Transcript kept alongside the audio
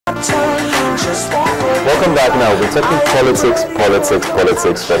Welcome back now. We're talking politics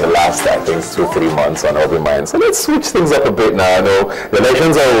for the last, I think, 2-3 months on Rubbin Minds. So let's switch things up a bit now. I know the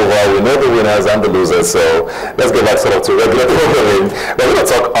elections are over. We know the winners and the losers. So let's get back sort of to regular programming. We're going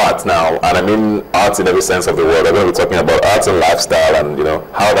to talk art now. And I mean art in every sense of the word. We're going to be talking about arts and lifestyle and, you know,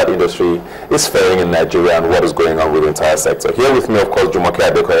 how that industry is faring in Nigeria and what is going on with the entire sector. Here with me, of course, Jumoke,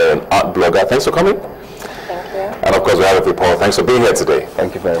 Adekoya, an art blogger. Thanks for coming. And of course, we have Efe Paul. Thanks for being here today.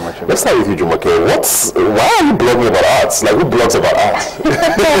 Thank you very much. Let's start with you, Jumoke. Why are you blogging about arts? Like, who blogs about arts?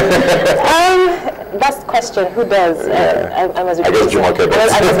 That's the question. Who does? Yeah. I must be I guess Jumoke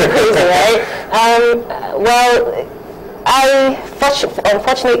does. I must be crazy, right? Well,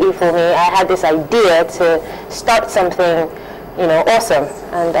 unfortunately for me, I had this idea to start something, you know, awesome.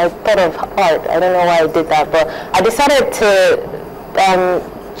 And I thought of art. I don't know why I did that, but I decided to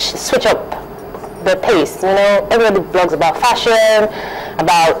switch up the pace. You know, everybody blogs about fashion,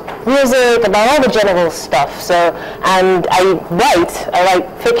 about music, about all the general stuff. So, and I write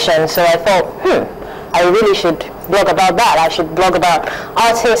fiction. So I thought, I really should blog about that. I should blog about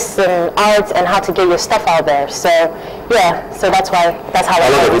artists and art and how to get your stuff out there. So, yeah. So that's how I. How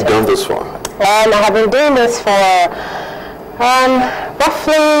long have you done this for? I have been doing this for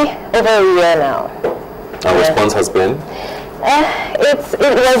roughly over a year now. Our response has been? It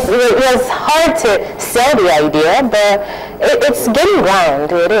was hard to sell the idea, but it's getting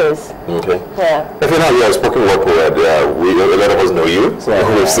ground. It is. Okay. Yeah. If you're not, you're a spoken word poet. A lot of us know you. So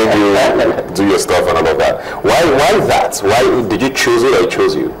we've seen you do your stuff and all of that. Why that? Why did you choose it or it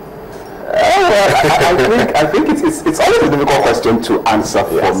chose you? I think it's always a difficult question to answer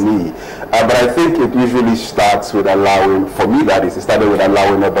for me. But I think it usually starts with allowing, for me that is, it started with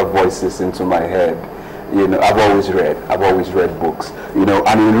allowing other voices into my head. You know, I've always read books, you know,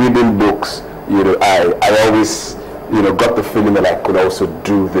 and in reading books, you know, I always, you know, got the feeling that I could also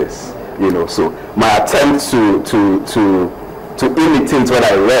do this, you know. So my attempt to imitate what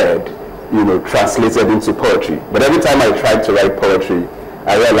I read, you know, translated into poetry. But every time I tried to write poetry,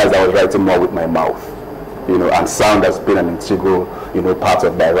 I realized I was writing more with my mouth, you know, and sound has been an integral, you know, part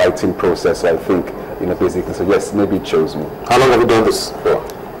of my writing process. So I think, you know, basically, so yes, maybe it chose me. How long have you done this for?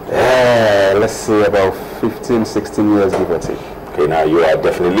 Let's say about 15, 16 years, give or take. Okay, now you are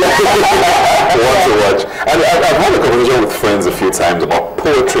definitely one to watch. And I've had a conversation with friends a few times about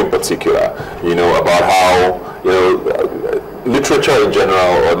poetry in particular, you know, about how, you know, literature in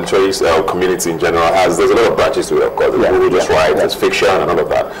general, or literary community in general, there's a lot of branches to it, of course. People who just write, there's fiction and all of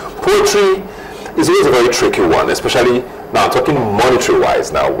that. Poetry is always a very tricky one, especially, now I'm talking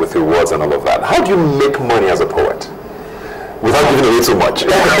monetary-wise now, with rewards and all of that. How do you make money as a poet? Without giving away too much. I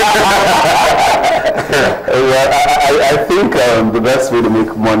think the best way to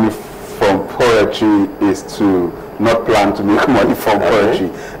make money from poetry is to not plan to make money from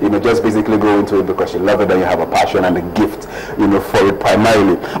poetry. You know, just basically go into it because you love it and you have a passion and a gift, you know, for it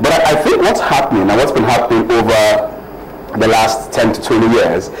primarily. But I think what's happening and what's been happening over the last 10 to 20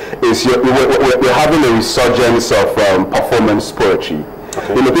 years is we're having a resurgence of performance poetry.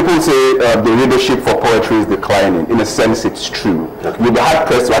 Okay. You know, people say the readership for poetry is declining. In a sense, it's true. Okay. You'll be hard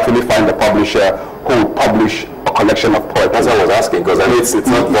pressed to actually find a publisher who will publish a collection of poetry. That's what I was asking, because I mean, it's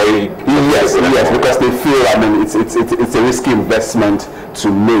not very... Yes, because they feel, I mean, it's a risky investment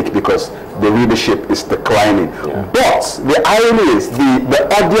to make because the readership is declining. Yeah. But the irony is the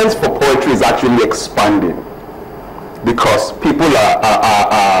audience for poetry is actually expanding because people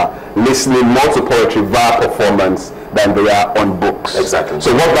are listening more to poetry via performance than they are on books. Exactly.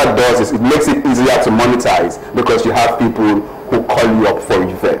 So what that does is it makes it easier to monetize because you have people who call you up for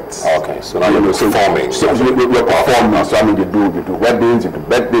events. Okay, so now you're performing. So you're performing. So I mean, you do weddings, you do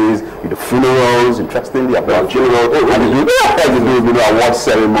birthdays, you do funerals. Interestingly, I've done funerals. And you do award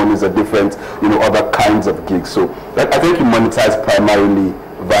ceremonies and different, you know, other kinds of gigs. So I think you monetize primarily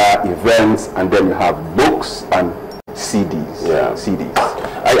via events, and then you have books and CDs. Yeah, CDs.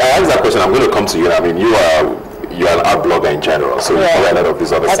 I asked that question. I'm going to come to you. I mean, you're an art blogger in general, so you cover a lot of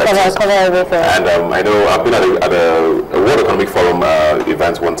these other sectors. I cover everything. And I know I've been at a World Economic Forum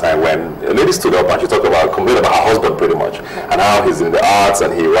event one time when a lady stood up and she complained about her husband pretty much, and how he's in the arts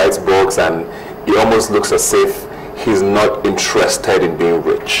and he writes books and he almost looks as if he's not interested in being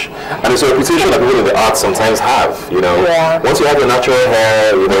rich. And it's a reputation that people in the arts sometimes have, you know. Yeah. Once you have your natural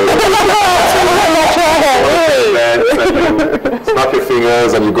hair, you know, snap your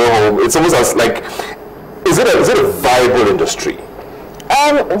fingers and you go home. It's almost as like, is it a viable industry?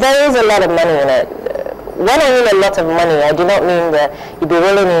 There is a lot of money in it. When I mean a lot of money, I do not mean that you'd be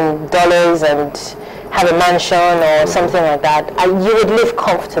rolling in dollars and have a mansion or something like that. You would live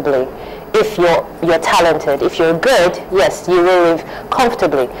comfortably. if you're talented. If you're good, yes, you will live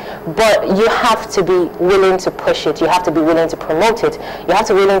comfortably. But you have to be willing to push it. You have to be willing to promote it. You have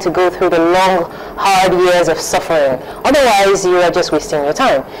to be willing to go through the long, hard years of suffering. Otherwise, you are just wasting your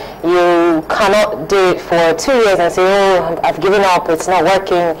time. You cannot do it for 2 years and say, oh, I've given up, it's not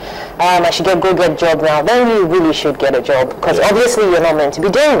working, I should go get a job now. Then you really should get a job, because obviously you're not meant to be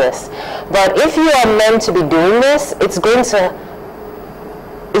doing this. But if you are meant to be doing this, it's going to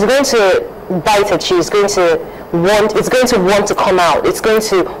bite at you. It's going to want to come out. It's going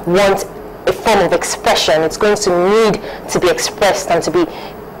to want a form of expression. It's going to need to be expressed and to be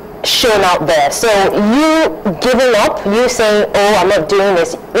shown out there. So you giving up, you saying, oh, I'm not doing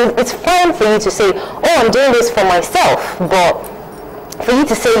this, it's fine for you to say, oh, I'm doing this for myself, but for you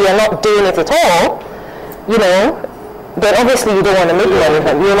to say you're not doing it at all, you know, then obviously you don't want to make money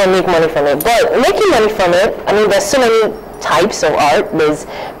from it. You don't make money from it. But making money from it, I mean, there's so many types of art. There's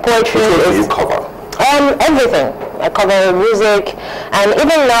poetry. Which one do you cover? Everything. I cover music, and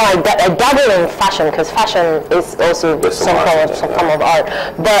even now I dabble in fashion, because fashion is also some form of art.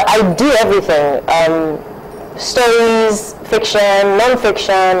 But I do everything. Stories, fiction,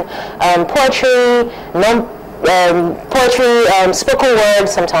 non-fiction, poetry, spoken word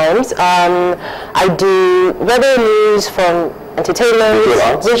sometimes. I do weather news from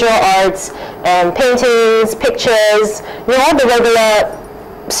entertainment, visual arts, paintings, pictures, you know, all the regular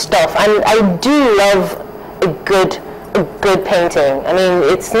stuff. And I do love a good painting. I mean,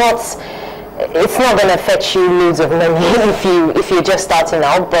 it's not going to fetch you loads of money if you're just starting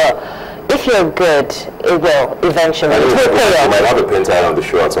out, but if you're good, it will eventually. It will pay off. You might have a painter on the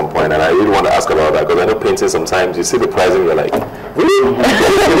show at some point, and I really want to ask about that, because I know painting sometimes you see the pricing, you're like, really?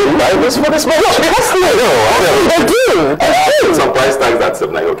 Buy this for this much? They do. Some price tags that's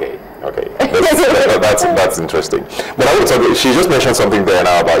like, okay. That's interesting. But I would talk. She just mentioned something there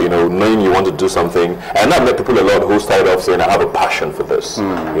now about, you know, knowing you want to do something, and I've met people a lot who started off saying, I have a passion for this. You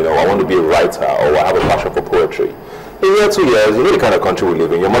know, I want to be a writer, or I have a passion for poetry. In 2 years, you know the kind of country we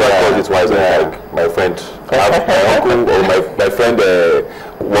live in. Your mother calls it twice, like my friend, my uncle, or my friend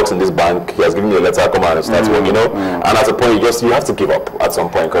works in this bank. He has given me a letter, come out and start work, you know. And at a point, you have to give up at some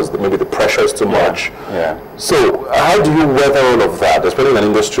point, because maybe the pressure is too much. So how do you weather all of that, especially in an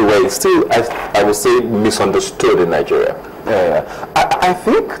industry where it's still, I would say, misunderstood in Nigeria? I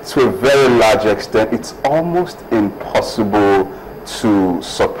think to a very large extent, it's almost impossible to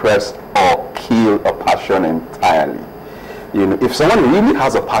suppress or kill a passion entirely. You know, if someone really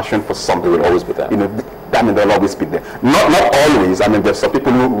has a passion for something, will always be there. You know, that means they'll always be there. Not always. I mean, there's some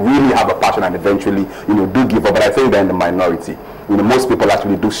people who really have a passion and eventually, you know, do give up. But I think they're in the minority. You know, most people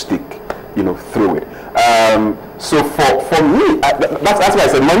actually do stick, you know, through it. So for me, that's why I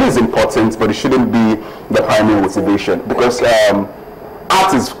said money is important, but it shouldn't be the primary motivation, because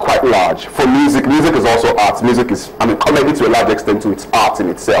art is quite large. For music is also art. Music is, I mean, comedy to a large extent to its art in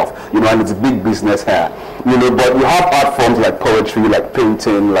itself, you know, and it's a big business here, you know. But you have art forms like poetry, like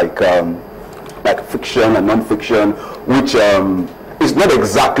painting, like fiction and non-fiction, which is not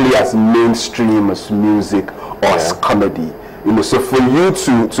exactly as mainstream as music or as comedy, you know. So for you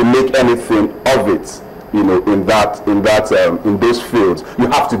to make anything of it, you know, in those fields, you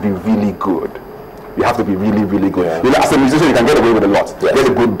have to be really good. You have to be really, really good. You know, as a musician, you can get away with a lot. Get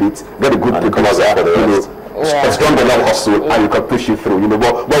a good beat, get a good producer, you know, a strong enough hustle, and you can push it through. You know,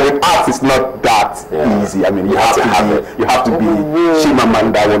 but with art, it's not that easy. I mean, you have to be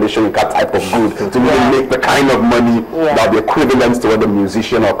Chimamanda Wole-Soyinka type of good to really make the kind of money that the equivalent to what the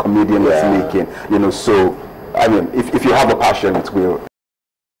musician or comedian is making. You know, so I mean, if you have a passion, it will